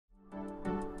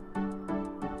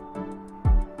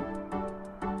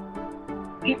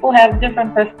People have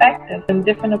different perspectives and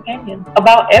different opinions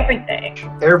about everything.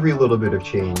 Every little bit of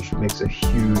change makes a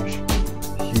huge,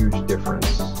 huge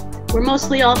difference. We're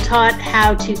mostly all taught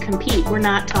how to compete. We're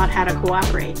not taught how to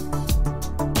cooperate.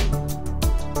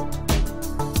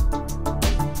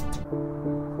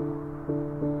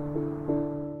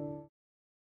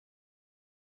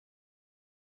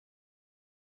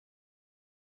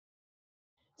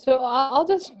 So I'll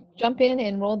just jump in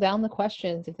and roll down the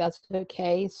questions if that's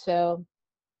okay. So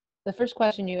the first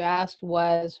question you asked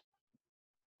was,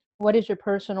 what is your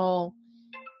personal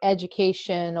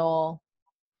educational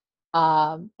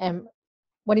and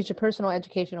what is your personal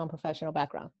educational and professional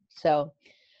background? So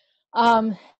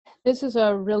this is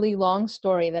a really long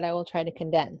story that I will try to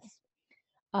condense.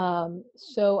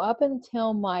 So up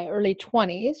until my early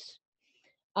 20s,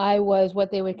 I was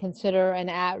what they would consider an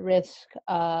at-risk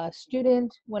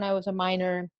student when I was a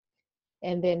minor.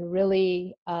 And then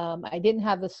really, I didn't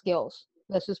have the skills,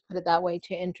 let's just put it that way,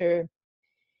 to enter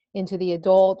into the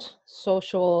adult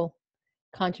social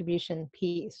contribution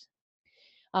piece.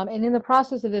 And in the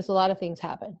process of this, a lot of things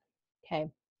happen, okay,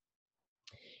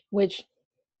 which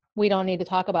we don't need to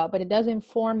talk about, but it does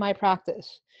inform my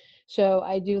practice. So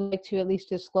I do like to at least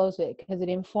disclose it because it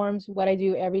informs what I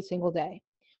do every single day.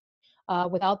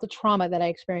 Without the trauma that I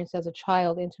experienced as a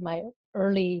child into my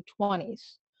early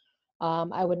 20s,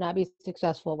 I would not be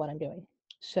successful at what I'm doing.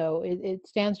 So it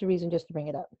stands to reason just to bring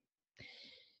it up.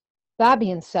 That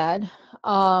being said,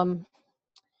 I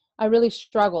really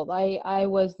struggled. I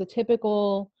was the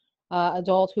typical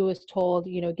adult who was told,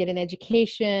 get an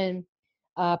education,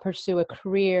 pursue a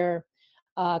career,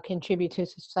 contribute to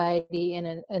society in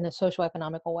a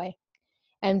socioeconomical way.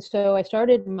 And so I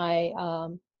started my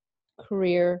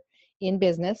career in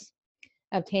business,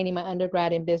 obtaining my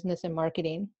undergrad in business and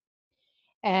marketing.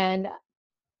 And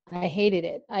I hated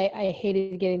it. I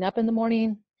hated getting up in the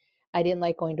morning. I didn't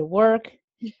like going to work.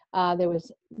 There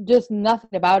was just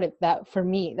nothing about it that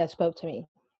spoke to me.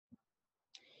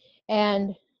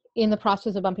 And in the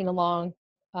process of bumping along,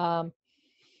 I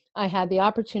had the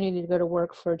opportunity to go to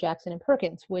work for Jackson and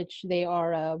Perkins, which they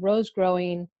are a rose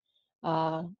growing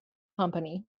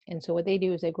company. And so what they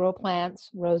do is they grow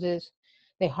plants, roses,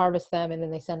 they harvest them, and then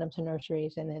they send them to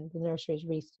nurseries, and then the nurseries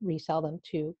resell them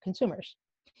to consumers.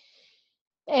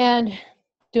 And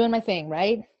doing my thing,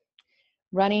 right?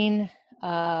 Running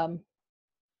the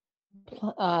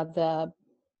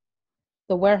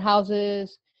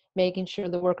warehouses, making sure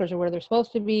the workers are where they're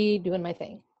supposed to be, doing my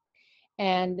thing.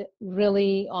 And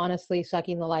really, honestly,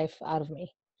 sucking the life out of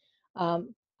me.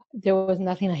 There was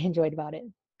nothing I enjoyed about it.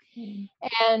 Mm.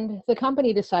 And the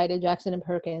company decided, Jackson and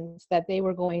Perkins, that they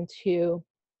were going to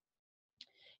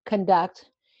conduct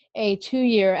a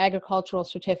 2-year agricultural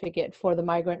certificate for the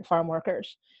migrant farm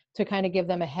workers to kind of give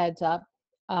them a heads up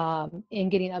in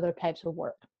getting other types of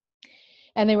work.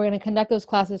 And they were going to conduct those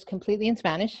classes completely in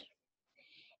Spanish,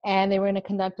 and they were going to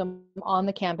conduct them on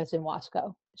the campus in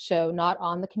Wasco. So not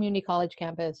on the community college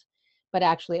campus, but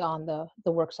actually on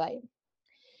the work site.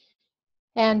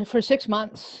 And for 6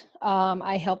 months,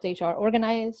 I helped HR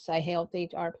organize, I helped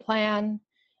HR plan.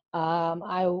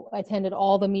 I attended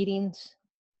all the meetings,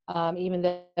 even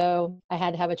though I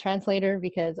had to have a translator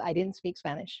because I didn't speak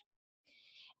Spanish.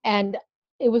 And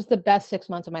it was the best 6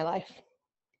 months of my life.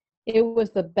 It was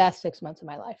the best 6 months of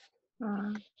my life.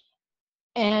 Uh-huh.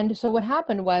 And so what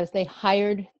happened was they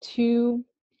hired 2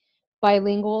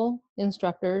 bilingual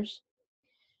instructors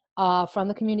from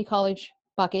the community college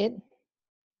bucket.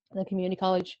 The community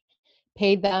college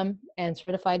paid them and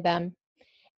certified them.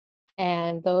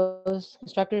 And those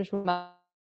instructors were out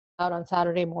on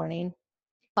Saturday morning.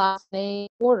 Class in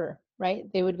order, right?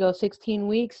 They would go 16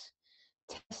 weeks.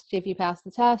 Test. If you pass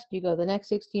the test, you go the next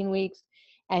 16 weeks.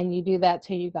 And you do that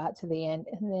till you got to the end.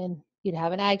 And then you'd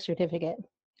have an ag certificate.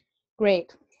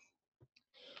 Great.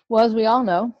 Well, as we all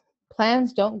know,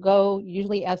 plans don't go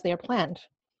usually as they are planned.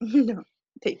 No,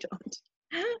 they don't.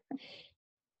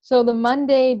 So the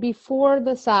Monday before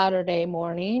the Saturday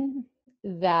morning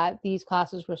that these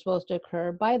classes were supposed to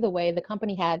occur, by the way, the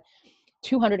company had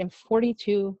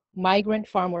 242 migrant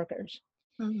farm workers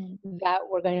that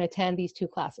were going to attend these 2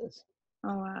 classes.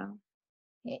 Oh, wow.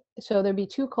 So there'd be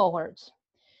 2 cohorts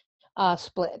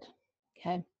split.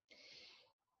 Okay.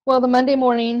 Well, the Monday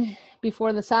morning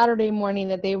before the Saturday morning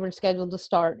that they were scheduled to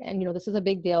start, and this is a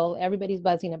big deal. Everybody's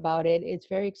buzzing about it. It's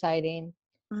very exciting.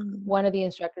 One of the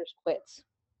instructors quits.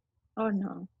 Oh,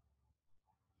 no.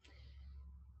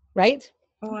 Right?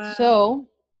 Wow. So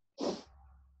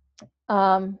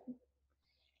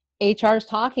HR is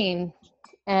talking,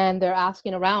 and they're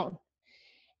asking around,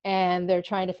 and they're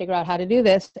trying to figure out how to do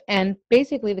this. And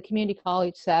basically the community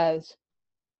college says,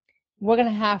 we're going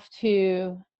to have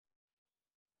to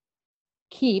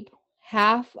keep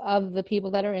half of the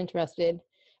people that are interested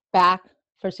back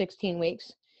for 16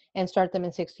 weeks and start them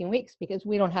in 16 weeks because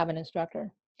we don't have an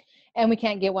instructor and we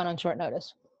can't get one on short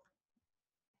notice.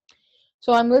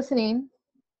 So I'm listening,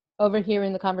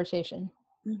 overhearing the conversation.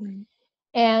 Mm-hmm.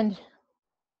 And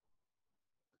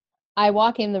I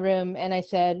walk in the room and I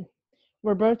said,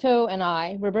 Roberto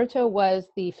was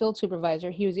the field supervisor.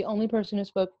 He was the only person who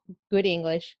spoke good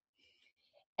English.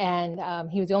 And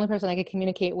he was the only person I could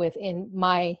communicate with in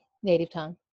my native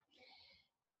tongue.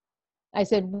 I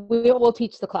said, we'll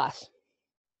teach the class.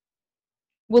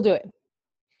 We'll do it.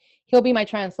 He'll be my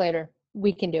translator.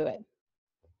 We can do it.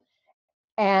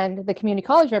 And the community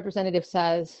college representative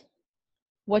says,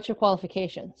 what's your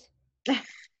qualifications?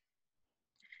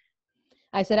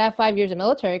 I said, I have 5 years of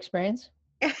military experience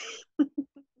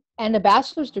and a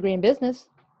bachelor's degree in business.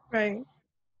 Right.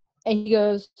 And he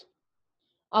goes,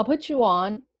 I'll put you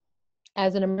on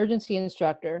as an emergency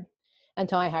instructor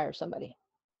until I hire somebody.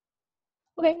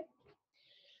 Okay.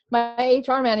 My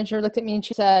HR manager looked at me and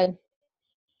she said,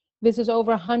 this is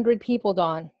over 100 people,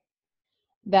 Dawn,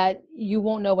 that you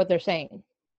won't know what they're saying.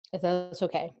 I said, that's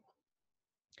okay.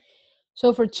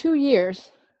 So for 2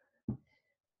 years,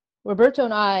 Roberto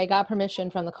and I got permission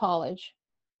from the college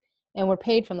and were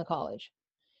paid from the college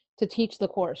to teach the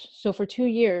course. So for 2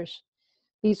 years,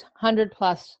 these 100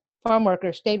 plus farm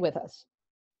workers stayed with us.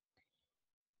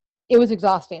 It was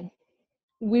exhausting.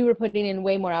 We were putting in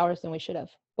way more hours than we should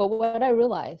have. But what I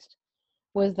realized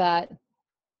was that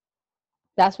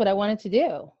that's what I wanted to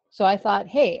do. So I thought,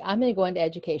 hey, I'm going to go into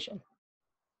education.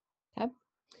 Okay.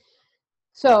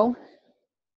 So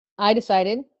I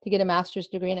decided to get a master's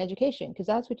degree in education because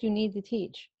that's what you need to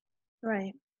teach.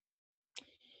 Right.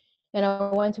 And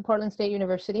I went to Portland State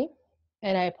University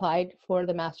and I applied for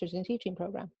the master's in teaching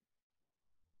program.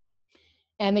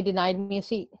 And they denied me a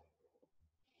seat.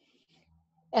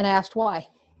 And I asked why.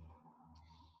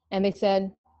 And they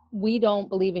said, we don't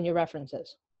believe in your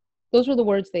references. Those were the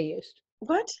words they used.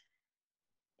 What?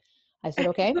 I said,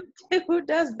 okay. Who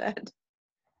does that?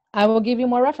 I will give you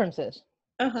more references.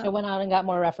 Uh-huh. So I went out and got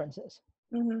more references.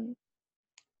 Mm-hmm.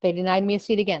 They denied me a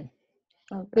seat again.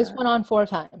 Oh, This God. went on 4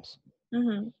 times.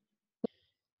 Mm-hmm.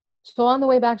 So on the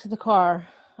way back to the car,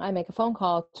 I make a phone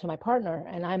call to my partner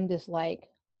and I'm just like,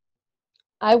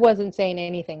 I wasn't saying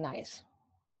anything nice.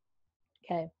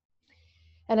 Okay.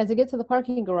 And as I get to the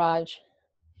parking garage,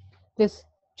 this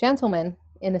gentleman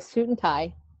in a suit and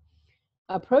tie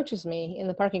approaches me in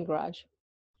the parking garage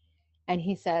and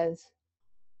he says,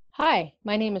 hi,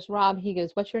 my name is Rob. He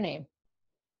goes, what's your name?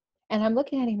 And I'm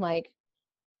looking at him like,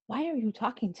 why are you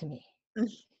talking to me?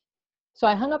 So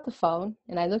I hung up the phone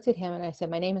and I looked at him and I said,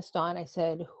 my name is Dawn. I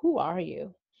said, who are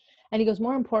you? And he goes,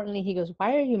 more importantly, he goes,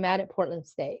 why are you mad at Portland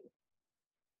State?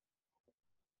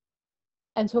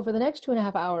 And so for the next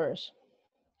 2.5 hours,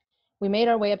 we made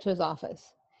our way up to his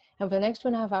office. And for the next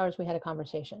 2.5 hours, we had a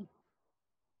conversation.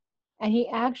 And he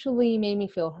actually made me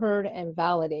feel heard and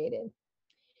validated.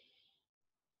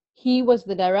 He was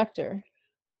the director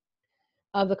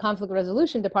of the conflict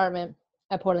resolution department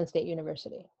at Portland State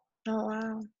University. Oh,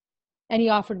 wow. And he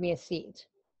offered me a seat.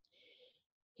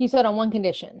 He said on one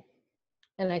condition.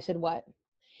 And I said, what?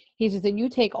 He says that you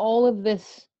take all of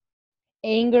this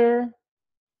anger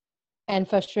and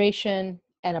frustration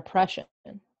and oppression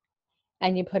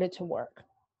and you put it to work.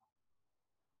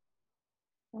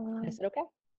 Wow. I said, okay.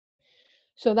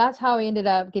 So that's how I ended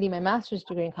up getting my master's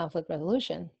degree in conflict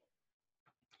resolution.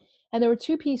 And there were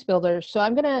 2 peace builders. So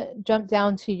I'm going to jump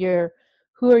down to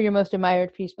who are your most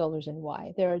admired peace builders and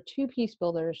why. There are 2 peace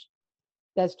builders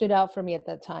that stood out for me at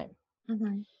that time.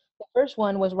 Mm-hmm. The first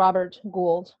one was Robert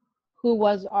Gould, who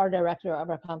was our director of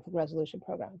our conflict resolution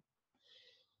program.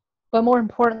 But more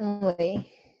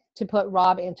importantly, to put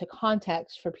Rob into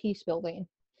context for peace building,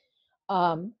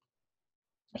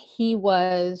 he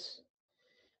was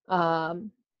partnering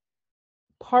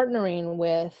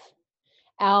with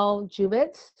Al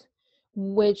Jubitz,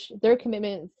 which their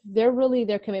commitment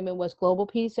was global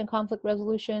peace and conflict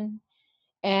resolution.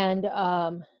 And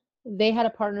they had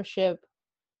a partnership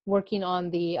working on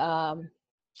the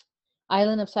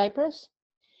island of Cyprus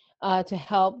to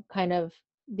help kind of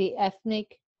the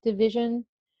ethnic division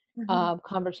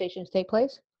conversations take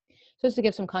place. So just to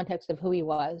give some context of who he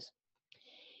was.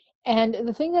 And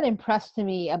the thing that impressed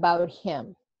me about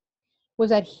him was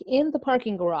that in the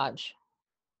parking garage,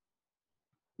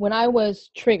 when I was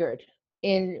triggered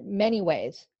in many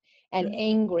ways and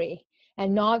angry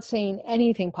and not saying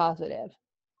anything positive,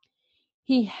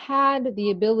 he had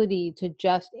the ability to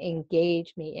just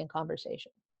engage me in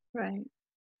conversation. Right.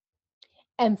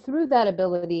 And through that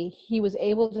ability, he was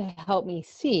able to help me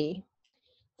see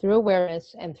through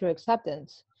awareness and through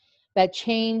acceptance that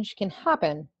change can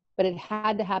happen, but it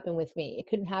had to happen with me. It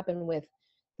couldn't happen with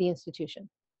the institution.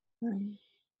 Right.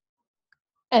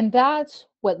 And that's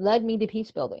what led me to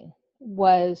peace building.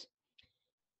 Was,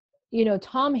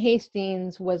 Tom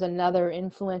Hastings was another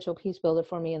influential peace builder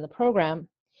for me in the program.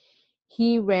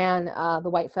 He ran the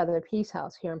White Feather Peace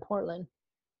House here in Portland.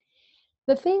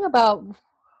 The thing about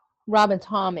Rob and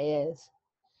Tom is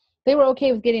they were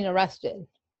okay with getting arrested.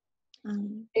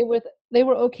 Mhm. They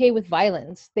were okay with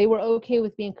violence. They were okay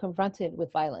with being confronted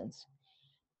with violence.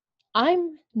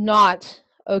 I'm not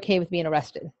okay with being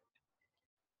arrested.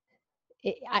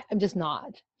 I'm just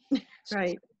not.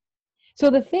 Right. So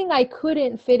the thing I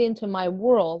couldn't fit into my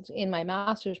world in my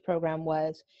master's program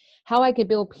was how I could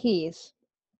build peace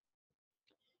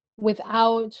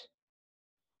without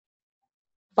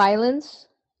violence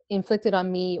inflicted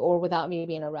on me or without me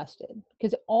being arrested.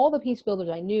 Because all the peace builders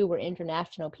I knew were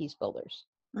international peace builders,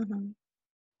 Mm-hmm.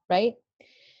 right?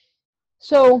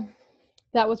 So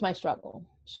that was my struggle.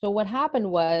 So what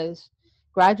happened was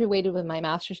graduated with my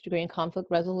master's degree in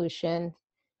conflict resolution,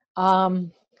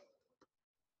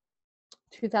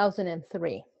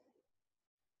 2003.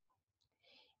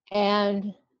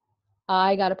 And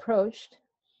I got approached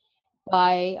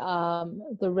by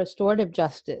the restorative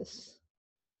justice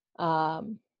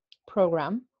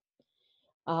program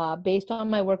based on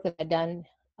my work that I'd done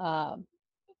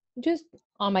just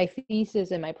on my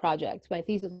thesis and my project. My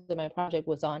thesis and my project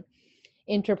was on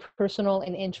interpersonal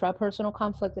and intrapersonal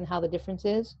conflict and how the difference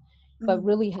is, but Mm-hmm.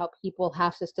 really how people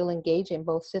have to still engage in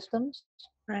both systems.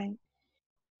 Right.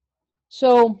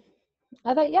 So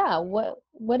I thought, yeah,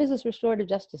 what is this restorative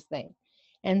justice thing?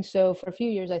 And so for a few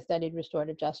years I studied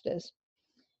restorative justice.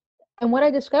 And what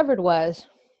I discovered was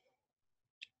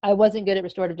I wasn't good at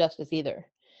restorative justice either,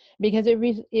 because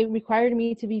it required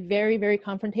me to be very, very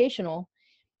confrontational,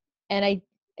 and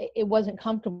it wasn't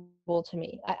comfortable to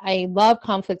me. I love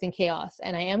conflict and chaos,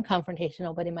 and I am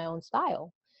confrontational, but in my own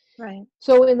style. Right.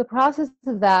 So in the process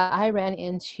of that, I ran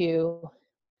into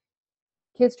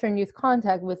Kids Turn Youth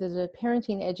Contact, which is a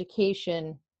parenting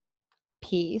education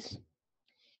piece.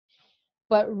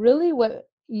 But really what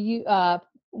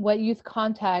Youth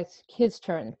Contact Kids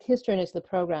Turn is the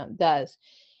program, does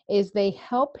is they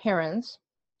help parents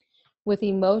with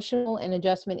emotional and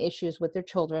adjustment issues with their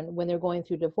children when they're going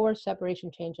through divorce,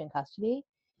 separation, change, and custody.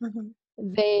 Mm-hmm.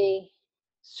 They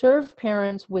serve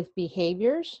parents with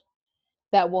behaviors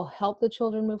that will help the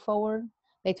children move forward.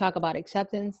 They talk about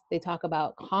acceptance, they talk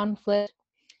about conflict,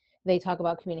 they talk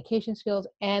about communication skills,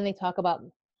 and they talk about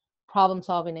problem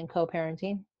solving and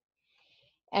co-parenting.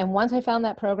 And once I found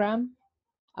that program,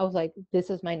 I was like, this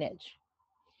is my niche.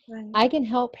 Right. I can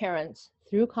help parents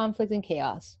through conflict and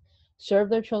chaos serve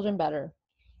their children better,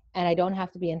 and I don't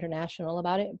have to be international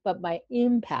about it, but my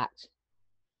impact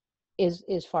is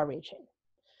far reaching.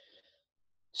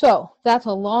 So that's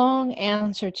a long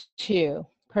answer to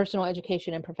personal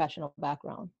education and professional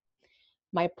background.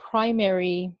 My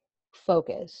primary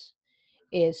focus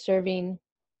is serving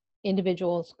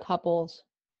individuals, couples,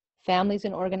 families,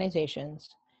 and organizations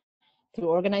through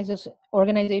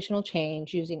organizational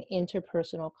change using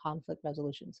interpersonal conflict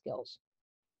resolution skills.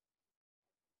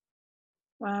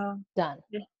 Wow. Done.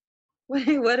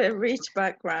 What a rich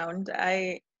background.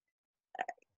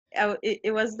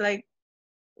 It was like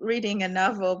reading a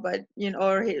novel, but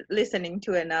or listening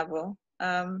to a novel.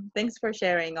 Thanks for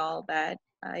sharing all that.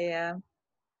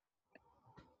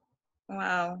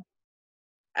 Wow.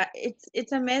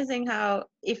 It's amazing how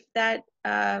if that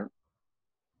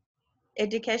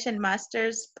education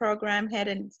master's program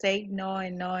hadn't said no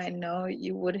and no and no,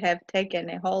 you would have taken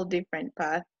a whole different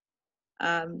path.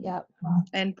 Yep.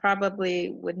 And probably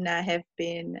would not have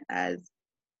been as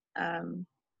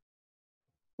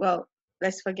well.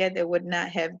 Let's forget there would not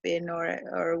have been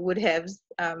or would have.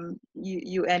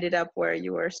 You ended up where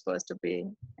you were supposed to be,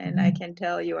 and I can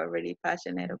tell you are really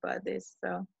passionate about this.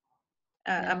 So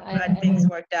I'm glad things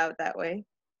worked out that way.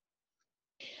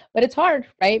 But it's hard,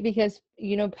 right? Because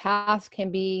paths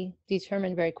can be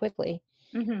determined very quickly.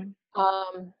 Mm-hmm.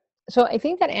 So I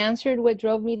think that answered what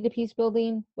drove me to peace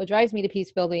building, what drives me to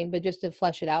peace building. But just to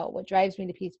flesh it out, what drives me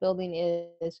to peace building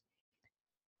is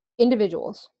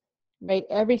individuals, right?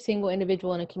 Every single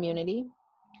individual in a community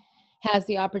has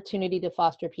the opportunity to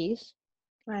foster peace.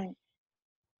 Right.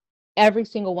 Every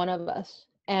single one of us.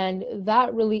 And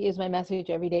that really is my message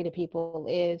every day to people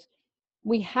is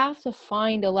we have to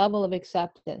find a level of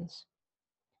acceptance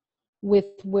with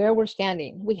where we're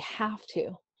standing. We have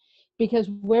to, because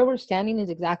where we're standing is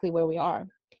exactly where we are.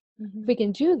 Mm-hmm. If we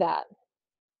can do that,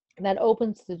 that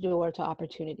opens the door to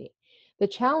opportunity. The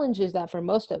challenge is that for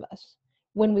most of us,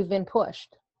 when we've been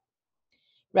pushed,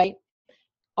 right?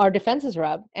 Our defenses are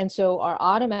up. And so our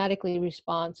automatically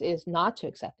response is not to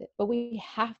accept it. But we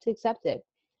have to accept it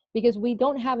because we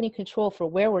don't have any control for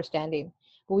where we're standing,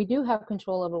 but we do have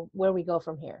control over where we go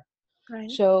from here. Right.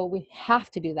 So we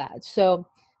have to do that. So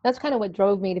that's kind of what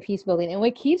drove me to peace building and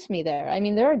what keeps me there. I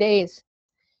mean, there are days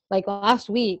like last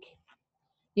week,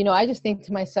 you know, I just think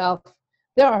to myself,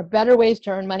 there are better ways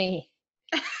to earn money,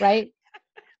 right?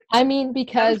 I mean,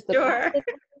 because I'm sure.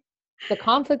 the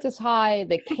conflict is high,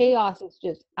 the chaos is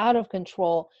just out of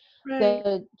control, Right.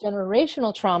 the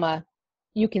generational trauma,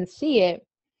 you can see it.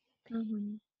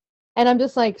 Mm-hmm. And I'm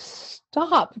just like,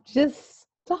 stop, just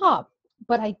stop.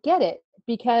 But I get it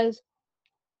because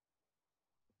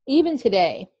even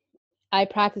today, I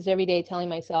practice every day telling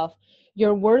myself,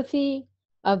 you're worthy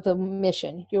of the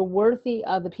mission. You're worthy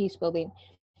of the peace building.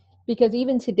 Because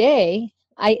even today,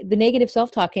 the negative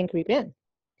self-talk can creep in,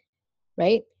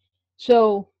 right?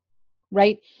 So,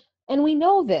 right? And we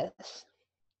know this.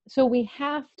 So we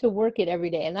have to work it every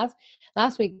day. And that's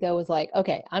last week that was like,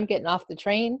 okay, I'm getting off the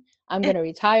train. I'm going to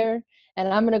retire and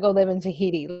I'm going to go live in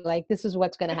Tahiti. Like, this is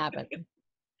what's going to happen.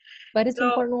 But it's So,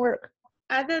 important work.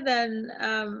 other than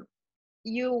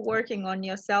you working on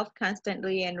yourself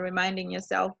constantly and reminding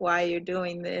yourself why you're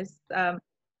doing this,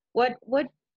 what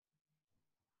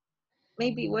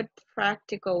maybe what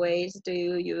practical ways do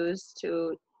you use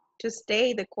to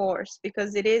stay the course,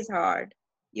 because it is hard,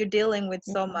 you're dealing with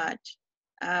so much,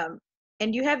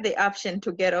 and you have the option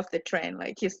to get off the train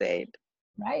like you said.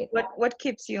 Right. What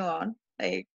keeps you on,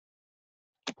 like?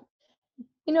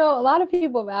 You know, a lot of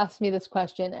people have asked me this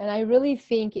question, and I really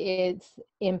think it's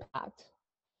impact.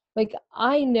 Like,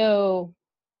 I know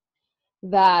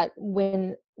that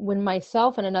when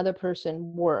myself and another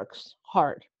person works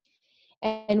hard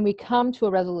and we come to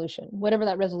a resolution, whatever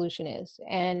that resolution is,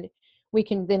 and we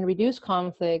can then reduce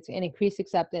conflict and increase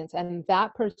acceptance, and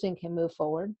that person can move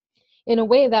forward in a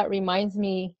way that reminds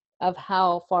me of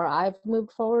how far I've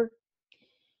moved forward.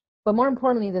 But more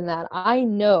importantly than that, I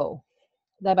know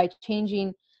that by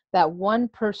changing that one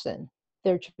person,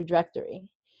 their trajectory,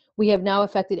 we have now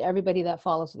affected everybody that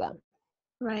follows them.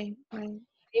 Right.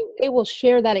 They will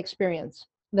share that experience.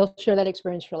 They'll share that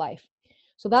experience for life.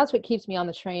 So that's what keeps me on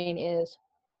the train is,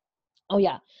 oh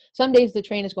yeah, some days the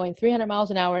train is going 300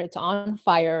 miles an hour, it's on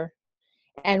fire,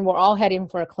 and we're all heading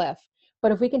for a cliff.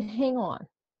 But if we can hang on,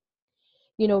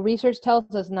 you know, research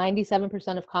tells us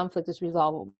 97% of conflict is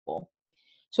resolvable.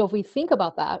 So if we think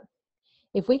about that,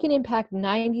 if we can impact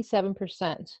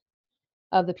 97%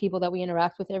 of the people that we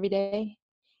interact with every day,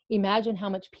 imagine how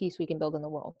much peace we can build in the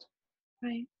world.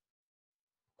 Right.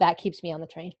 That keeps me on the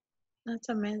train. That's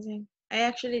amazing. I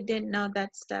actually didn't know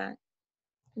that stat.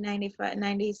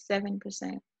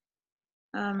 97%.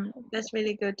 That's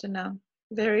really good to know.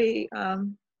 Very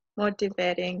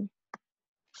motivating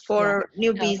for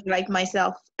newbies like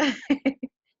myself.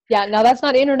 Yeah, now that's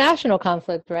not international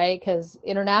conflict, right? Because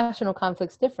international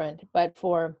conflict's different. But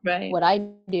for Right. what I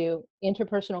do,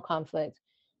 interpersonal conflict,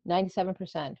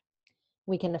 97%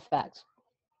 we can affect.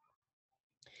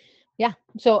 Yeah.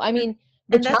 So, I mean,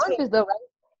 the And that's challenge is though, right?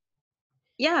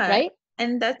 yeah, Right?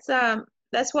 and that's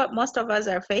what most of us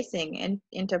are facing in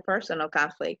interpersonal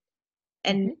conflict.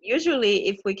 And usually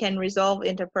if we can resolve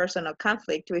interpersonal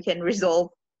conflict, we can resolve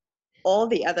all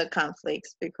the other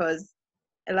conflicts, because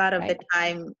a lot of the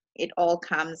time it all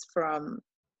comes from,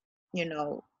 you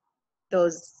know,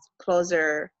 those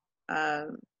closer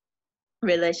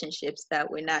relationships that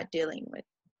we're not dealing with,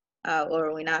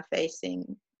 or we're not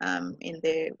facing in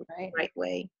the right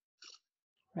way.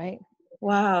 Right.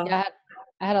 Wow. Yeah,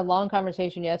 I had a long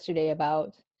conversation yesterday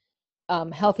about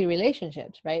healthy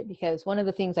relationships, right? Because one of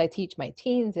the things I teach my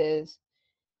teens is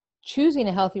choosing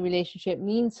a healthy relationship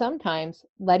means sometimes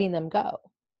letting them go.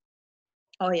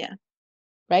 Oh yeah.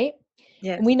 Right?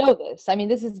 Yes. And we know this. I mean,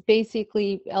 this is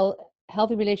basically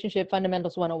healthy relationship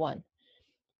fundamentals 101.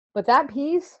 But that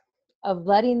piece of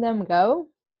letting them go,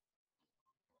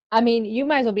 I mean, you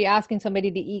might as well be asking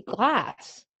somebody to eat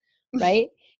glass, right?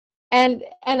 And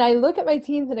I look at my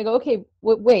teens and I go, okay,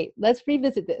 wait, let's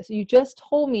revisit this. You just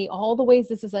told me all the ways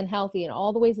this is unhealthy and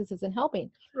all the ways this isn't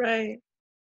helping. Right.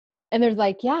 And they're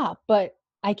like, yeah, but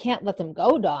I can't let them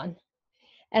go, Dawn.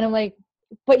 And I'm like,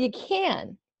 but you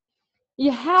can.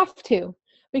 You have to.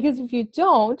 Because if you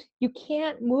don't, you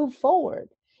can't move forward.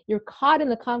 You're caught in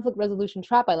the conflict resolution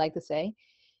trap, I like to say.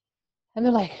 And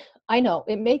they're like, I know,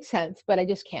 it makes sense, but I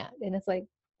just can't. And it's like,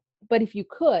 but if you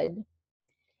could,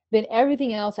 then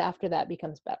everything else after that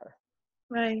becomes better.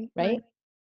 Right?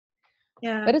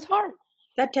 Yeah. But it's hard.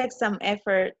 That takes some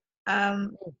effort.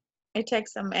 It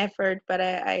takes some effort, but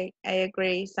I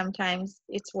agree. Sometimes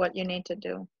it's what you need to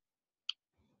do.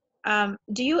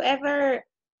 Do you ever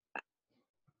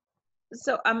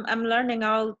So I'm learning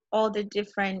all the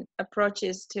different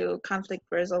approaches to conflict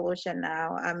resolution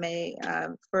now. I'm a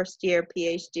first year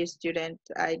PhD student.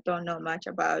 I don't know much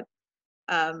about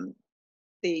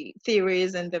the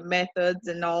theories and the methods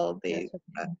and all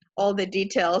the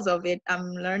details of it.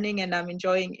 I'm learning and I'm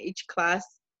enjoying each class.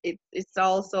 It's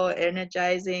also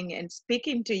energizing, and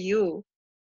speaking to you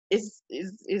is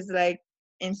like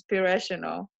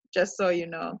inspirational. Just so you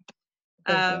know.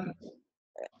 Thank you.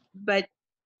 But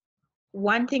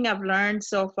one thing I've learned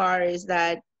so far is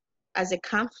that as a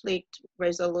conflict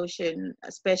resolution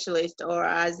specialist or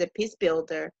as a peace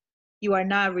builder, you are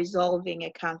not resolving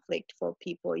a conflict for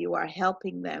people. You are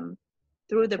helping them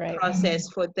through the Right. process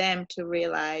for them to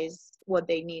realize what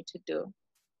they need to do.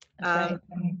 That's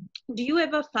right. Do you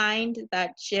ever find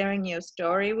that sharing your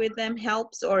story with them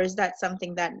helps, or is that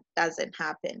something that doesn't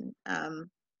happen?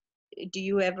 Do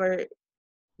you ever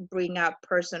bring up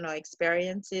personal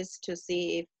experiences to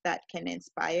see if that can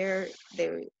inspire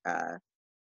the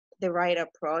right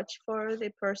approach for the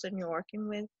person you're working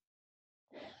with?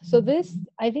 So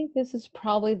I think this is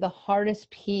probably the hardest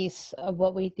piece of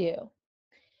what we do.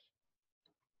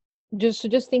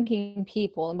 Just thinking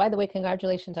people, and by the way,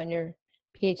 congratulations on your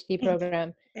PhD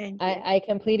program. Thank you. I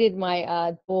completed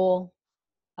my dual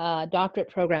doctorate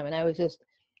program, and I was just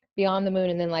beyond the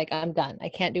moon, and then like, I'm done. I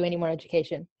can't do any more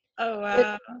education. Oh,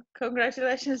 wow.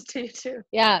 Congratulations to you too.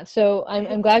 Yeah, so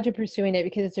I'm glad you're pursuing it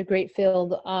because it's a great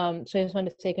field. So I just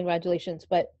wanted to say congratulations.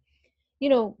 But you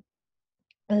know,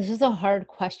 this is a hard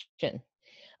question.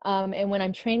 And when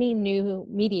I'm training new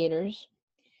mediators,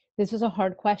 this is a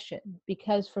hard question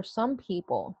because for some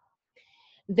people,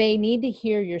 they need to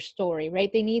hear your story,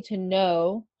 right? They need to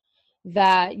know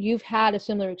that you've had a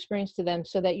similar experience to them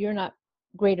so that you're not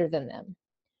greater than them,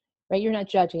 right? You're not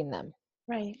judging them.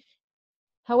 Right.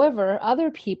 However,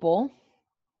 other people,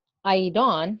 i.e.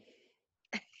 Dawn,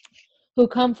 who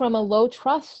come from a low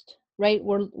trust, right?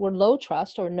 We're low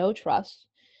trust or no trust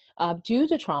due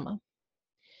to trauma.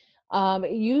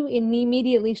 You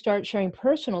immediately start sharing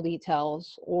personal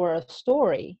details or a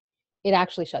story, it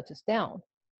actually shuts us down.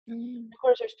 Of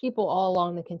course, there's people all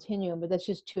along the continuum, but that's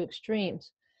just two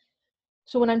extremes.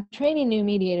 So when I'm training new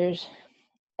mediators,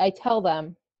 I tell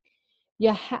them,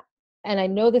 and I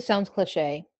know this sounds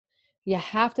cliche, you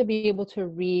have to be able to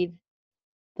read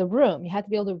the room. You have to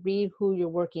be able to read who you're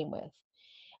working with.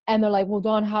 And they're like, well,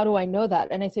 Dawn, how do I know that?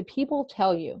 And I said, people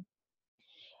tell you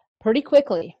pretty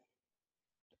quickly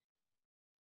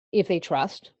if they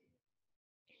trust,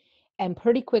 and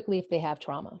pretty quickly if they have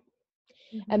trauma.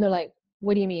 And they're like,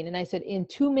 what do you mean? And I said, in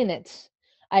 2 minutes,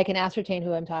 I can ascertain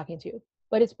who I'm talking to.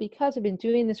 But it's because I've been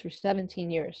doing this for 17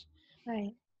 years.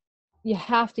 Right. You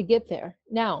have to get there.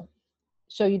 Now,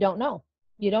 so you don't know.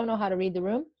 You don't know how to read the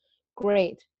room?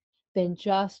 Great. Then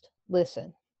just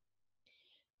listen.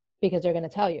 Because they're going to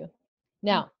tell you.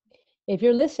 Now, if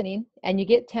you're listening and you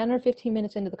get 10 or 15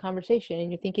 minutes into the conversation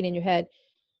and you're thinking in your head,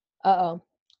 uh-oh,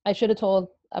 I should have told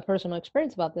a personal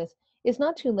experience about this, it's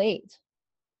not too late.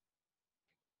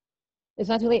 It's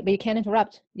not too late, but you can't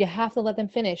interrupt. You have to let them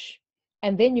finish,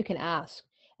 and then you can ask.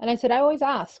 And I said, I always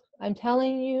ask. I'm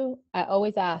telling you, I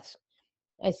always ask.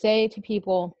 I say to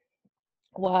people,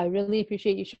 well, I really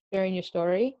appreciate you sharing your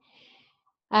story.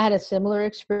 I had a similar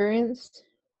experience.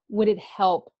 Would it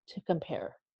help to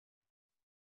compare?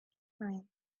 Right.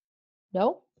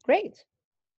 No? Great.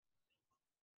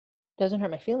 Doesn't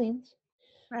hurt my feelings.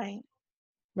 Right.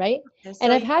 Right? Okay,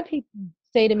 and I've had people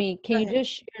say to me, can you ahead.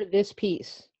 just share this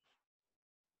piece?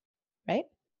 Right?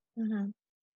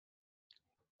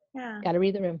 Yeah. Got to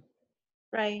read the room.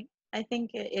 Right. I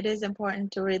think it is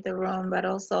important to read the room, but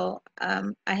also I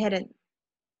hadn't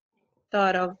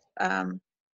thought of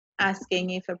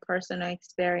asking if a personal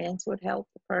experience would help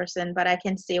the person, but I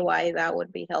can see why that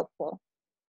would be helpful.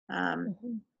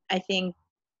 I think,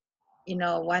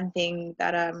 one thing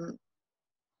that I'm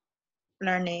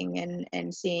learning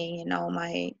and seeing in all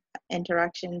my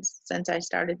interactions since I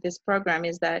started this program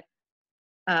is that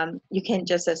you can't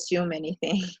just assume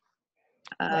anything.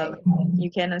 Right. You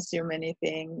can't assume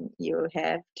anything. You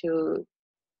have to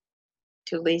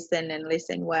listen and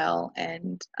listen well,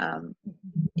 and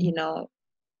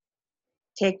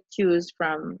take cues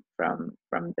from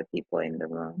the people in the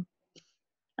room.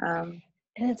 And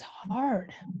it's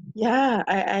hard. Yeah,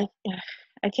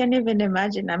 I can't even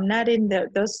imagine. I'm not in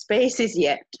those spaces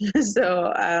yet,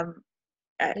 so I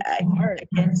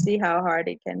can see how hard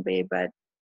it can be. But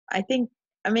I think,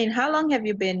 how long have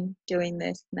you been doing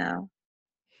this now?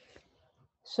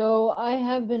 So I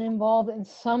have been involved in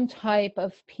some type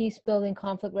of peace building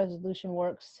conflict resolution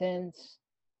work since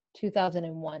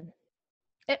 2001.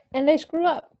 And they screw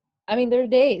up. There are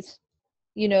days.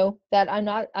 that I'm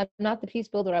not the peace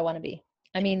builder I want to be.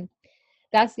 I mean,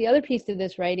 that's the other piece to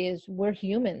this, right? Is we're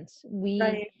humans.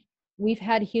 Right. We've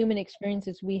had human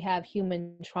experiences. We have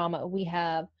human trauma. We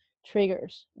have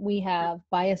triggers. We have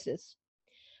biases.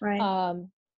 Right.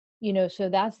 So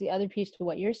that's the other piece to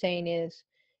what you're saying is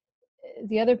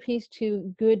the other piece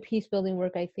to good peace building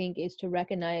work, I think, is to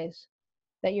recognize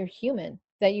that you're human,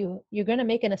 that you're going to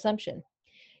make an assumption,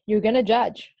 you're going to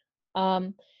judge.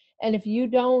 And if you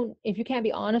can't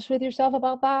be honest with yourself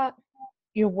about that,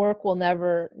 your work will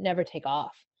never take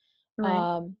off.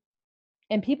 Right.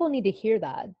 And people need to hear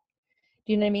that.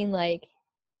 Do you know what I mean? Like,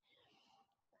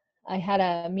 I had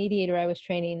a mediator I was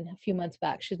training a few months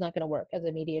back. She's not going to work as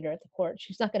a mediator at the court.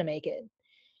 She's not going to make it.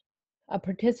 A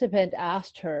participant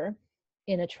asked her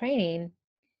in a training,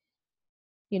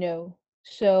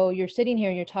 so you're sitting here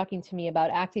and you're talking to me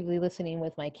about actively listening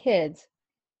with my kids.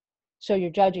 So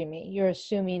you're judging me. You're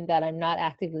assuming that I'm not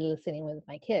actively listening with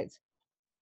my kids.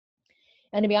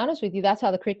 And to be honest with you, that's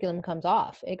how the curriculum comes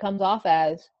off. It comes off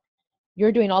as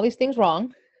you're doing all these things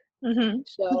wrong. Mm-hmm.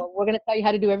 So we're going to tell you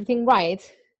how to do everything right.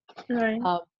 Right.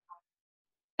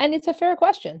 And it's a fair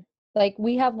question. Like,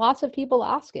 we have lots of people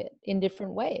ask it in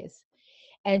different ways.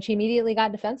 And she immediately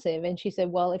got defensive. And she said,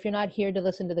 well, if you're not here to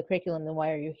listen to the curriculum, then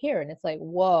why are you here? And it's like,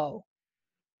 whoa,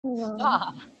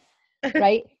 stop.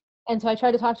 Right? And so I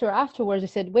tried to talk to her afterwards. I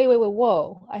said, wait,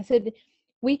 whoa. I said,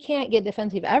 we can't get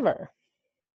defensive ever.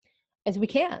 I said, we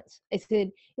can't. I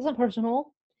said, it's not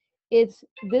personal. It's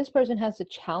this person has a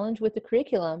challenge with the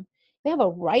curriculum. They have a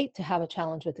right to have a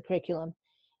challenge with the curriculum.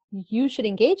 You should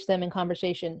engage them in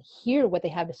conversation, hear what they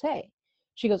have to say.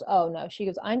 She goes, oh, no. She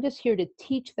goes, I'm just here to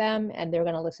teach them, and they're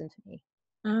going to listen to me.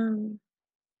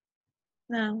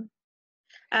 No.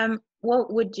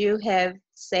 What would you have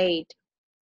said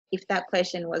if that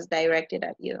question was directed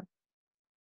at you?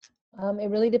 It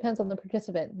really depends on the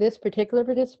participant. This particular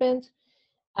participant,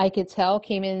 I could tell,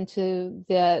 came into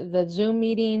the Zoom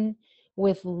meeting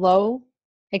with low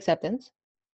acceptance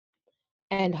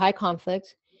and high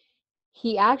conflict.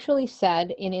 He actually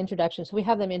said in introduction, so we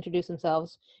have them introduce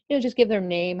themselves, just give their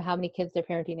name, how many kids they're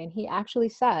parenting. And he actually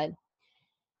said,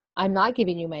 I'm not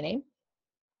giving you my name.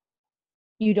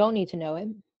 You don't need to know it.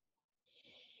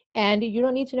 And you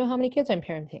don't need to know how many kids I'm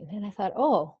parenting. And I thought,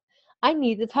 oh, I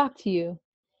need to talk to you.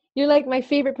 You're like my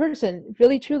favorite person.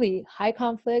 Really, truly, high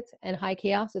conflict and high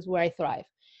chaos is where I thrive.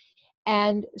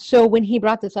 And so when he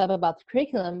brought this up about the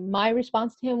curriculum, my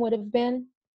response to him would have been,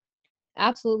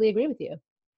 absolutely agree with you.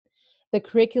 The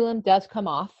curriculum does come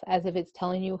off as if it's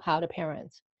telling you how to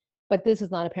parent. But this is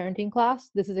not a parenting class.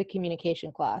 This is a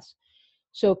communication class.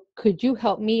 So could you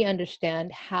help me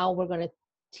understand how we're going to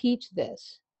teach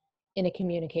this in a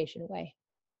communication way?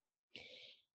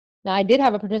 Now, I did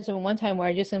have a participant one time where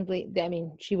I just simply,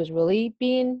 she was really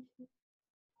being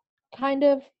kind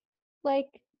of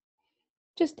like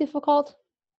just difficult.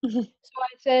 So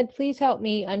I said, please help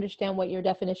me understand what your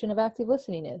definition of active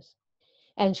listening is.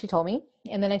 And she told me.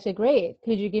 And then I said, great.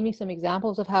 Could you give me some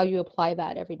examples of how you apply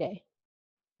that every day?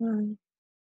 And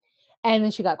then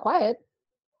she got quiet.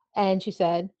 And she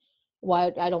said,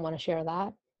 well, I don't want to share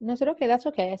that. And I said, okay, that's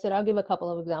okay. I said, I'll give a couple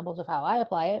of examples of how I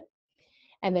apply it.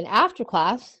 And then after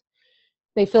class,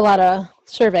 they fill out a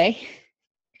survey.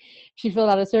 She filled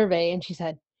out a survey and she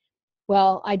said,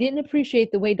 well, I didn't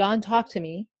appreciate the way Dawn talked to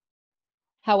me.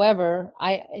 However,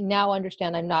 I now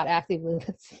understand I'm not actively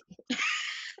listening.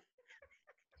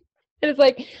 And it's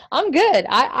like, I'm good.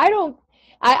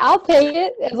 I'll take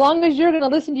it as long as you're going to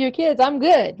listen to your kids. I'm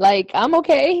good. Like, I'm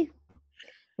okay.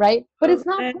 Right. But it's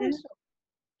not personal.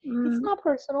 It's not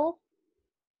personal.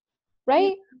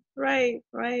 Right. Right.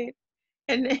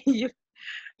 And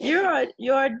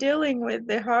you're dealing with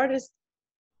the hardest,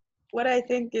 what I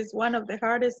think is one of the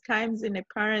hardest times in a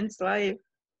parent's life,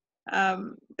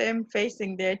 them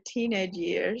facing their teenage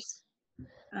years.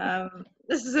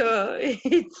 So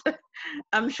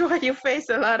I'm sure you face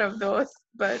a lot of those,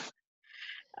 but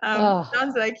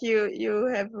sounds like you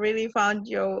have really found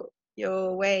your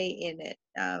way in it.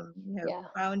 You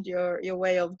have found your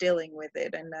way of dealing with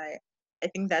it, and I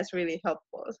think that's really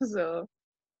helpful. So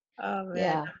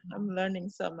I'm learning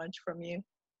so much from you.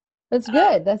 That's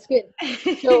good. That's good.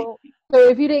 So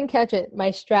if you didn't catch it,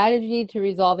 my strategy to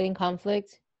resolving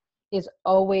conflict is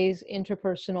always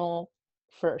interpersonal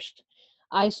first.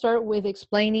 I start with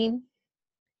explaining,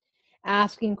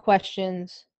 asking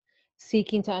questions,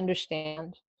 seeking to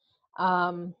understand,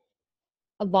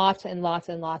 lots and lots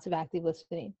and lots of active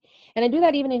listening. And I do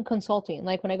that even in consulting.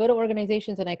 Like when I go to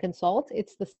organizations and I consult,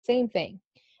 it's the same thing.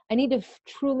 I need to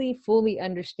truly, fully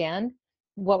understand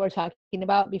what we're talking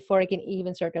about before I can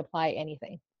even start to apply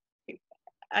anything.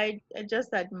 I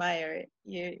just admire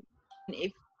you.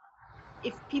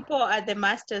 if people at the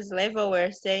master's level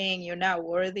were saying you're not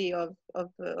worthy of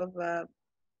a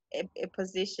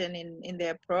position in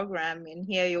their program, and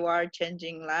here you are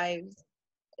changing lives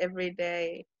every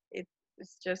day,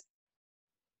 it's just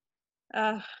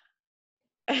uh,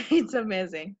 it's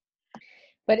amazing.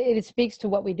 But it speaks to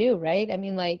what we do, right? I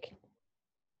mean, like,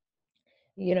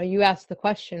 you know, you asked the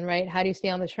question, right? How do you stay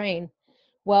on the train?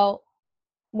 Well,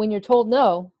 when you're told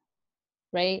no,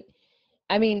 right?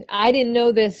 I mean, I didn't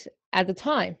know this at the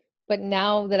time, but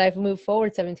now that I've moved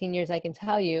forward 17 years, I can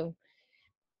tell you,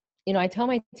 you know, I tell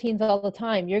my teens all the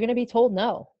time, you're going to be told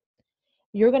no.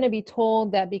 You're going to be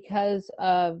told that because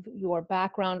of your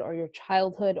background or your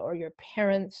childhood or your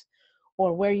parents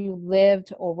or where you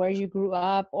lived or where you grew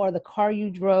up or the car you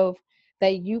drove,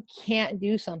 that you can't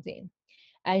do something.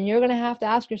 And you're going to have to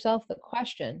ask yourself the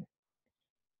question,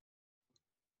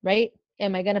 right?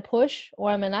 Am I going to push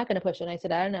or am I not going to push? And I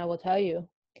said, I don't know. I will tell you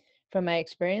from my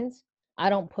experience, I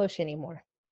don't push anymore.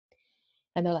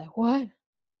 And they're like, what?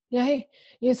 Yeah,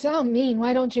 you sound mean.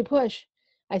 Why don't you push?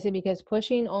 I said, because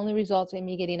pushing only results in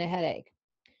me getting a headache.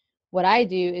 What I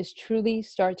do is truly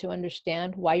start to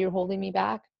understand why you're holding me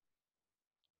back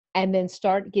and then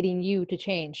start getting you to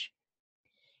change.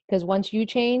 Because once you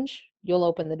change, you'll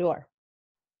open the door.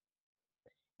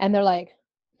 And they're like,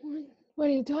 what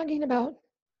are you talking about?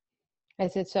 I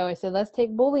said, let's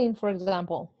take bullying, for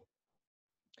example.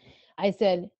 I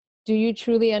said, do you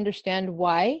truly understand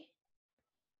why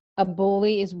a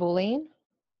bully is bullying?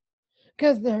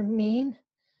 Because they're mean.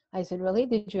 I said, really?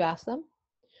 Did you ask them?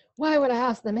 Why would I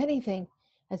ask them anything?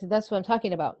 I said, that's what I'm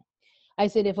talking about. I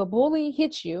said, if a bully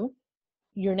hits you,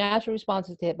 your natural response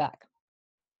is to hit back.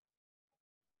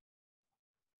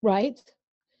 Right?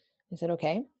 I said,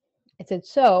 okay. I said,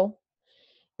 so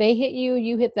they hit you,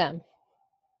 you hit them.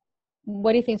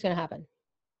 What do you think is going to happen?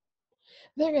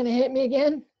 They're going to hit me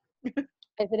again.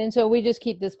 I said, and so we just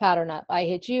keep this pattern up. I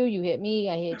hit you, you hit me,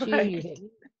 I hit you, you hit me.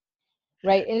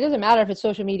 Right? And it doesn't matter if it's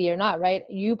social media or not, right?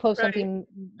 You post something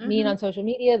mean on social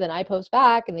media, then I post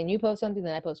back, and then you post something,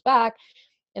 then I post back.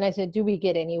 And I said, do we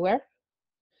get anywhere?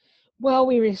 Well,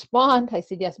 we respond. I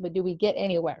said, yes, but do we get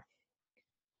anywhere?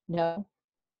 No.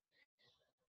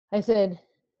 I said,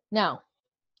 now,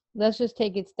 let's just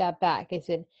take a step back. I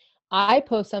said, I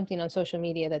post something on social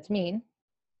media that's mean,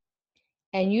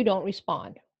 and you don't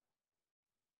respond.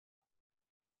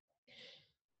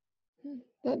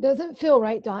 That doesn't feel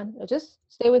right, Dawn. Just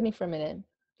stay with me for a minute.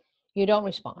 You don't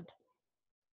respond.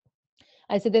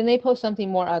 I said, then they post something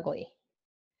more ugly.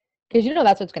 Because you know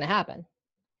that's what's going to happen.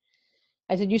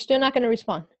 I said, you're still not going to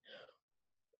respond.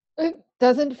 It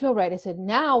doesn't feel right. I said,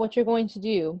 now what you're going to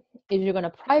do is you're going to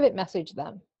private message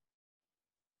them.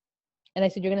 And I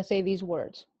said, you're going to say these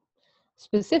words,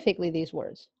 specifically these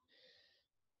words.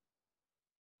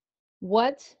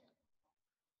 What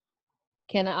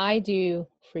can I do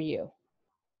for you?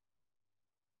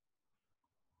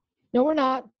 No, we're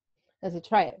not. I said,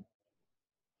 try it.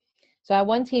 So I had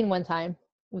one teen one time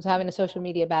was having a social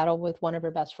media battle with one of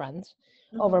her best friends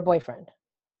over a boyfriend.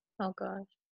 Oh, gosh.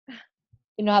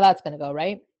 You know how that's going to go,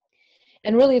 right?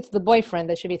 And really, it's the boyfriend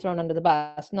that should be thrown under the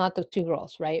bus, not the two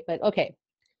girls, right? But okay,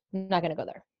 I'm not going to go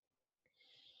there.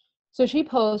 So she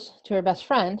posed to her best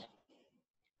friend,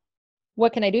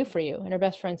 what can I do for you? And her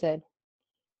best friend said,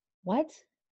 what?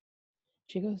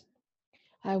 She goes,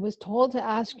 I was told to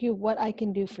ask you what I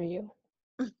can do for you.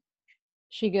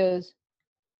 She goes,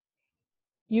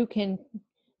 you can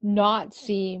not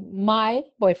see my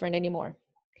boyfriend anymore.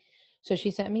 So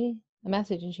she sent me a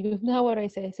message and she goes, now what do I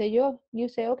say? I say, you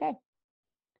say, okay,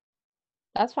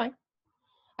 that's fine.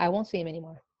 I won't see him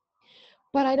anymore.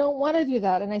 But I don't want to do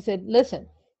that. And I said, listen,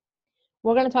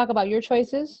 we're going to talk about your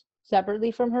choices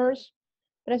separately from hers.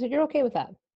 But I said, you're okay with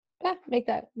that? Yeah, make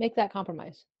that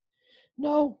compromise.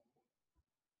 No.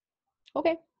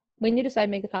 Okay. When you decide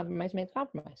make the compromise, make the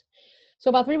compromise. So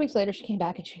about 3 weeks later, she came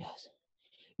back and she goes,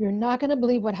 you're not going to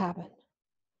believe what happened.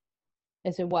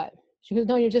 I said, what? She goes,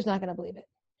 no, you're just not going to believe it.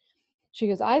 She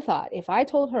goes, I thought if I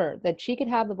told her that she could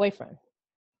have the boyfriend,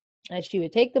 and she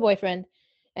would take the boyfriend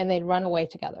and they'd run away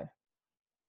together.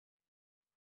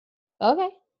 Okay.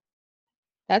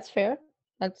 That's fair.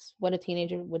 That's what a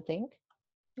teenager would think.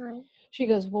 Right. She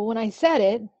goes, well, when I said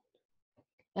it,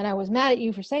 and I was mad at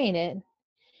you for saying it,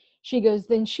 she goes,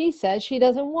 then she says she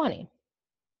doesn't want him.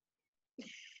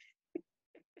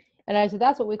 And I said,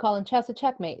 that's what we call in chess a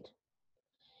checkmate.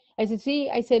 I said, see,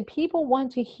 I said, people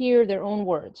want to hear their own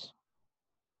words.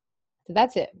 So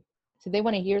that's it. So they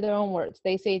want to hear their own words.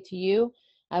 They say to you,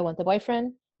 I want the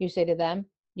boyfriend. You say to them,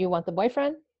 you want the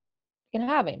boyfriend? You can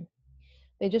have him.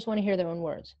 They just want to hear their own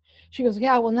words. She goes,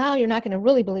 yeah, well, now you're not going to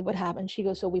really believe what happened. She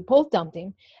goes, so we both dumped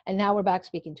him, and now we're back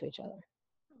speaking to each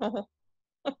other.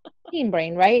 Teen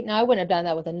brain, right? Now, I wouldn't have done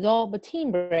that with an adult, but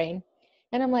teen brain.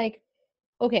 And I'm like,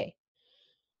 okay,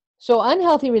 so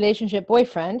unhealthy relationship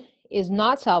boyfriend is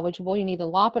not salvageable. You need to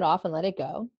lop it off and let it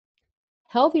go.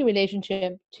 Healthy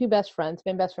relationship, two best friends,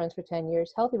 been best friends for 10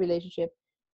 years. Healthy relationship,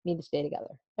 need to stay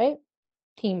together, right?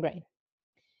 Teen brain.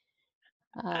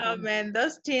 Oh man,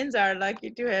 those teens are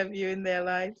lucky to have you in their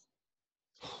lives.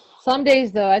 Some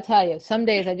days, though, I tell you, some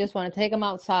days I just want to take them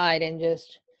outside and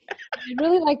just, what I'd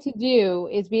really like to do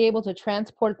is be able to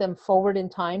transport them forward in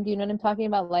time. Do you know what I'm talking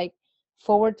about? Like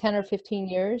forward 10 or 15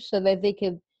 years so that they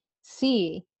could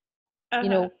see, you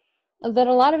know, that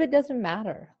a lot of it doesn't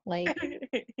matter. Like,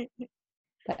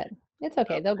 but it's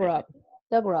okay. They'll grow up.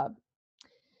 They'll grow up.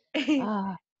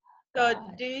 Ah, So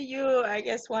God. do you, I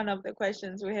guess one of the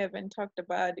questions we haven't talked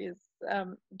about is,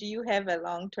 do you have a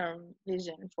long-term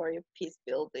vision for your peace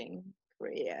building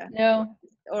career? No,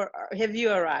 Or have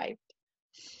you arrived?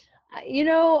 you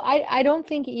know, I don't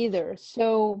think either.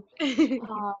 So,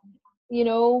 um, you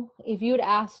know, if you'd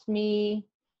asked me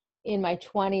in my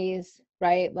 20s,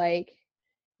 right, like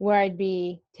where I'd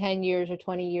be 10 years or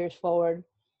 20 years forward,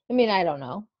 I mean, I don't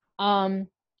know.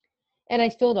 And I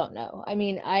still don't know. I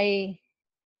mean, I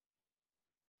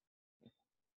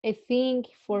think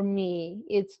for me,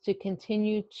 it's to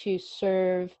continue to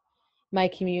serve my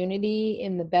community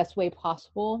in the best way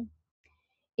possible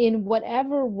in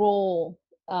whatever role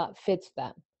fits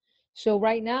them. So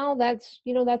right now, that's,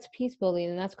 you know, that's peace building,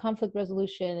 and that's conflict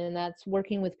resolution, and that's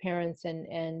working with parents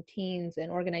and teens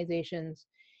and organizations.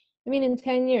 I mean, in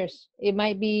 10 years, it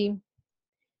might be,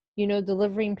 you know,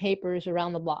 delivering papers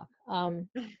around the block.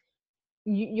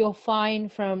 You'll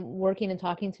find from working and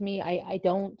talking to me, I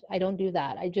don't do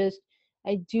that. I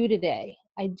do today.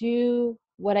 I do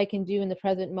what I can do in the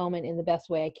present moment in the best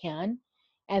way I can.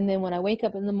 And then when I wake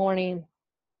up in the morning,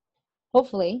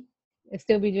 hopefully I'll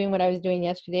still be doing what I was doing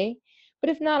yesterday. But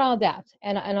if not, I'll adapt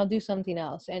and I'll do something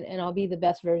else, and I'll be the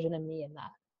best version of me in that.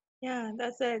 Yeah,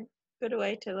 that's a good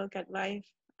way to look at life.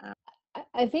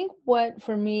 I think what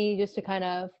for me, just to kind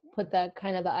of put that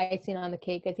kind of the icing on the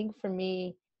cake, I think for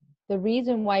me, the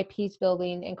reason why peace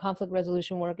building and conflict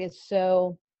resolution work is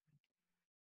so,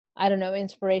 I don't know,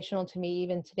 inspirational to me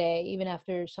even today, even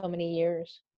after so many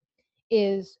years,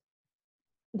 is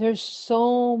there's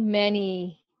so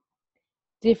many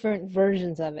different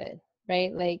versions of it,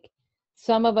 right? Like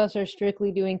some of us are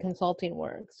strictly doing consulting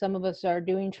work. Some of us are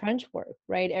doing trench work,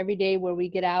 right? Every day where we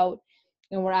get out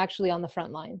and we're actually on the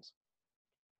front lines.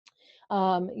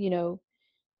 You know,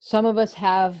 some of us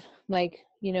have, like,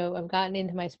 you know, I've gotten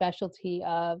into my specialty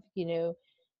of, you know,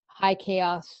 high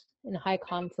chaos and high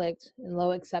conflict and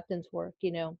low acceptance work,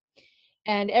 you know,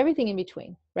 and everything in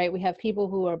between, right? We have people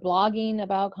who are blogging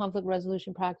about conflict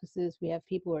resolution practices. We have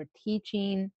people who are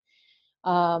teaching.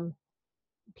 Um,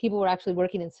 People who are actually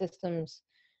working in systems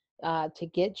to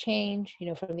get change, you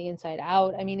know, from the inside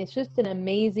out. I mean, it's just an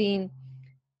amazing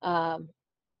um,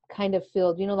 kind of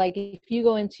field. You know, like if you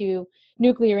go into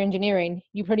nuclear engineering,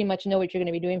 you pretty much know what you're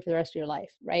going to be doing for the rest of your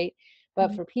life, right?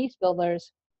 But for peace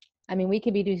builders, I mean, we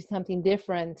could be doing something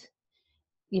different,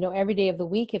 you know, every day of the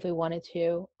week if we wanted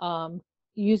to,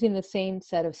 using the same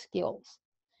set of skills,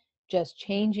 just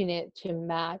changing it to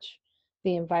match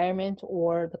the environment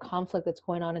or the conflict that's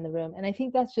going on in the room. And I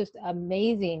think that's just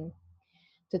amazing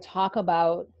to talk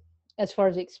about as far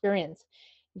as experience.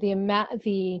 The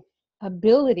ability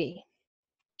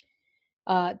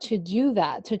to do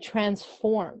that, to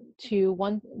transform, to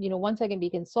one, you know, 1 second be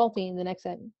consulting, the next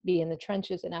second be in the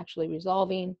trenches and actually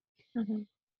resolving,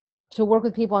 to work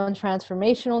with people on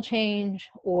transformational change,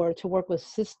 or to work with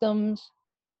systems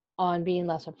on being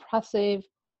less oppressive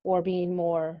or being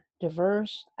more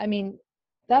diverse. I mean,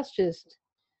 that's just,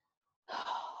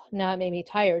 now it made me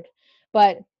tired,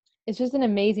 but it's just an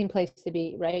amazing place to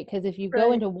be, right? Because if you go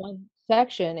Right. into one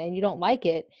section and you don't like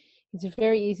it, it's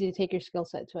very easy to take your skill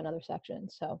set to another section.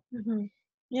 So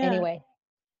Yeah, anyway,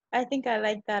 I think I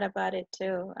like that about it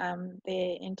too.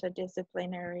 The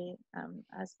interdisciplinary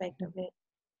aspect of it.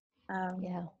 Um,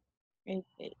 yeah.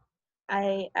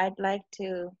 I'd like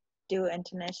to do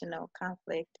international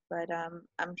conflict, but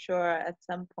I'm sure at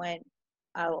some point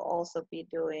I'll also be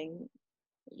doing,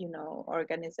 you know,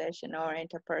 organization or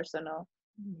interpersonal,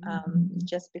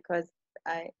 just because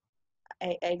I,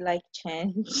 I like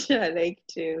change. I like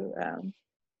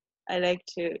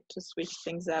to switch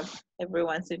things up every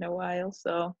once in a while.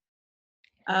 So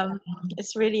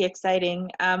it's really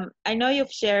exciting. I know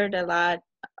you've shared a lot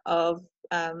of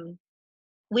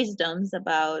wisdoms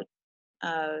about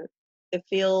the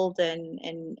field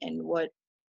and what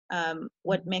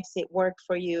what makes it work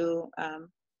for you.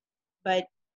 But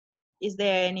is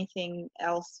there anything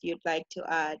else you'd like to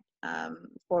add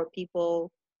for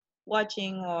people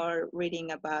watching or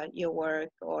reading about your work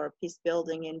or peace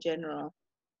building in general?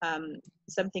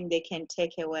 Something they can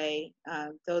take away,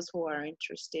 those who are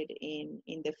interested in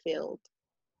the field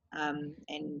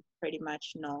and pretty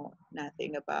much know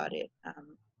nothing about it,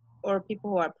 or people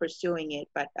who are pursuing it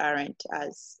but aren't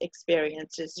as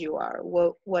experienced as you are.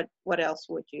 What else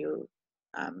would you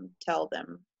tell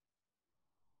them?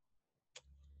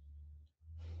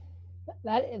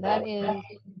 That is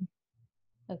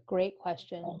a great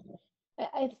question.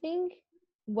 I think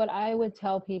what I would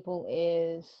tell people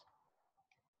is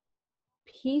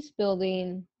peace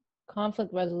building,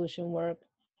 conflict resolution work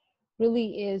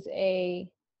really is a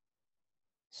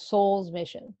soul's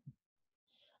mission.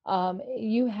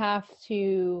 You have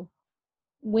to,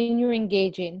 when you're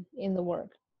engaging in the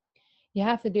work, you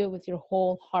have to do it with your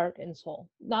whole heart and soul.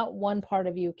 Not one part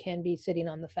of you can be sitting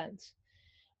on the fence.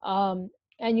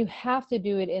 And you have to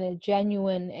do it in a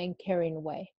genuine and caring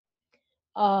way.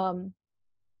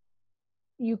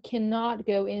 You cannot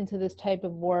go into this type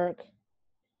of work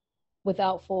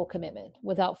without full commitment,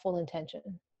 without full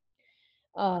intention.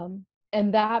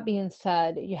 And that being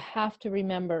said, you have to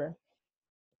remember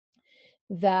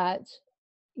that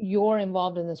you're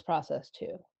involved in this process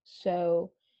too.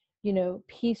 So,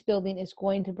 peace building is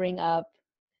going to bring up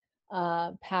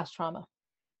past trauma.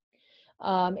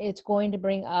 It's going to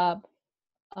bring up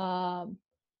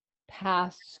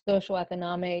past social,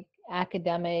 economic,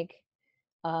 academic,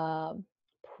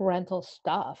 parental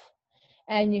stuff.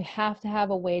 And you have to have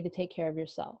a way to take care of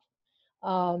yourself.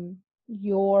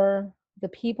 The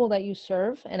people that you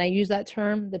serve, and I use that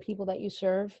term, the people that you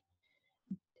serve,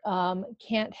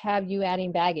 can't have you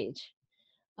adding baggage.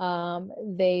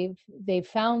 They've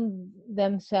found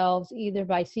themselves either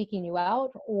by seeking you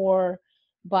out or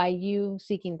by you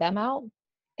seeking them out,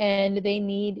 and they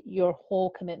need your whole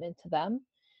commitment to them.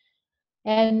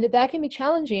 And that can be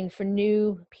challenging for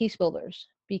new peace builders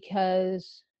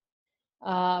because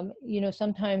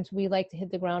sometimes we like to hit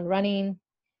the ground running,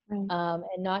 and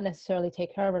not necessarily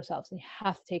take care of ourselves. And you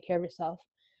have to take care of yourself,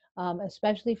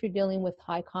 especially if you're dealing with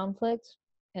high conflict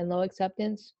and low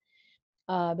acceptance,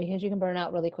 because you can burn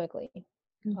out really quickly.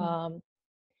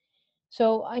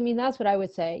 So, that's what I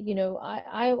would say.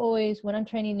 I always, when I'm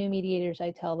training new mediators,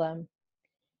 I tell them,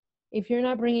 if you're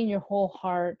not bringing your whole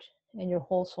heart and your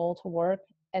whole soul to work,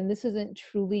 and this isn't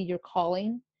truly your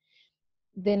calling,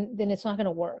 then it's not going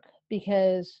to work,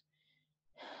 because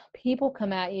people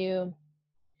come at you.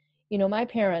 My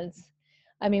parents,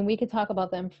 we could talk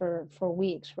about them for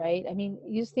weeks, right?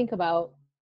 You just think about,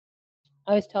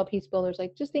 I always tell peace builders,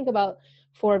 like, just think about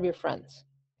 4 of your friends.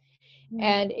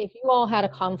 And if you all had a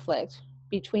conflict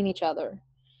between each other,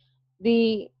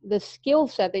 the skill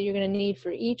set that you're going to need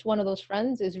for each one of those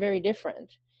friends is very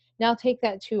different. Now take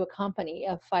that to a company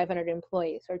of 500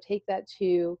 employees, or take that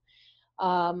to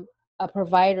a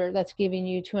provider that's giving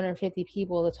you 250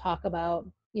 people to talk about,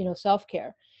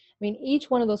 self-care. Each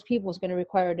one of those people is going to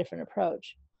require a different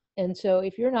approach. And so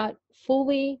if you're not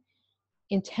fully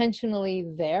intentionally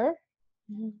there,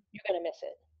 you're going to miss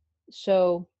it.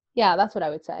 So yeah, that's what I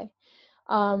would say.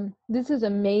 This is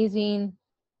amazing.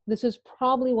 This is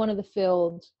probably one of the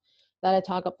fields that I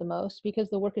talk up the most, because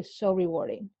the work is so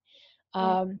rewarding.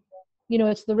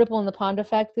 It's the ripple in the pond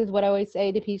effect, is what I always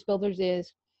say to peace builders,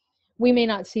 is we may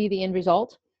not see the end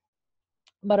result,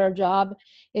 but our job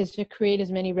is to create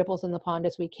as many ripples in the pond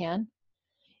as we can,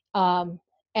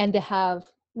 and to have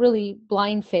really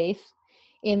blind faith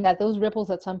in that those ripples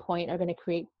at some point are going to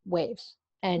create waves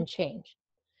and change.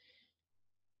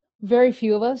 Very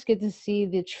few of us get to see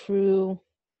the true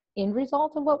end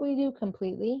result of what we do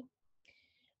completely.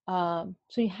 So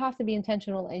you have to be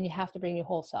intentional, and you have to bring your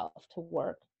whole self to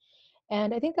work.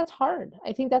 And I think that's hard.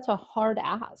 I think that's a hard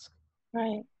ask.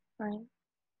 Right.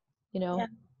 Yeah,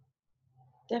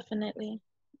 definitely.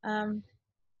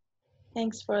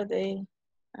 Thanks for the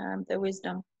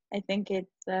wisdom. I think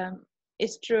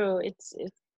it's true.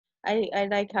 I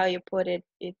like how you put it.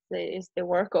 It's the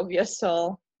work of your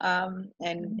soul.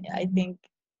 And I think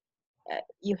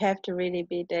you have to really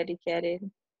be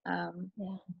dedicated.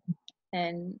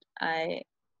 And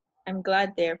I'm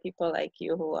glad there are people like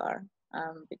you who are,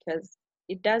 because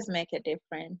it does make a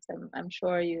difference. I'm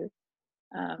sure you,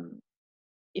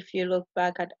 if you look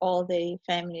back at all the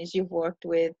families you've worked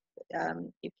with,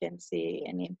 you can see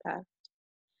an impact.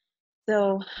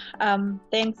 So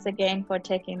thanks again for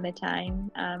taking the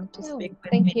time to speak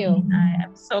with me. Thank you. I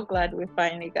am so glad we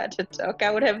finally got to talk.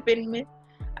 I would have been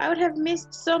I would have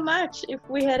missed so much if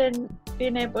we hadn't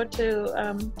been able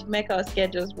to make our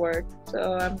schedules work.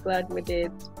 So I'm glad we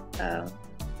did.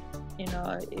 You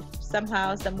know, if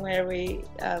somehow, somewhere we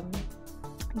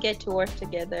get to work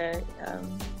together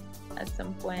at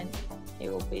some point, it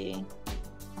will be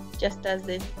just as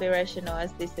inspirational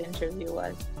as this interview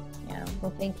was. Yeah.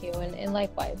 Well, thank you, and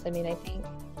likewise. I mean, I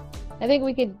think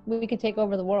we could take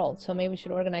over the world. So maybe we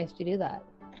should organize to do that.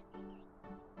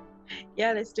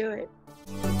 Yeah, let's do it.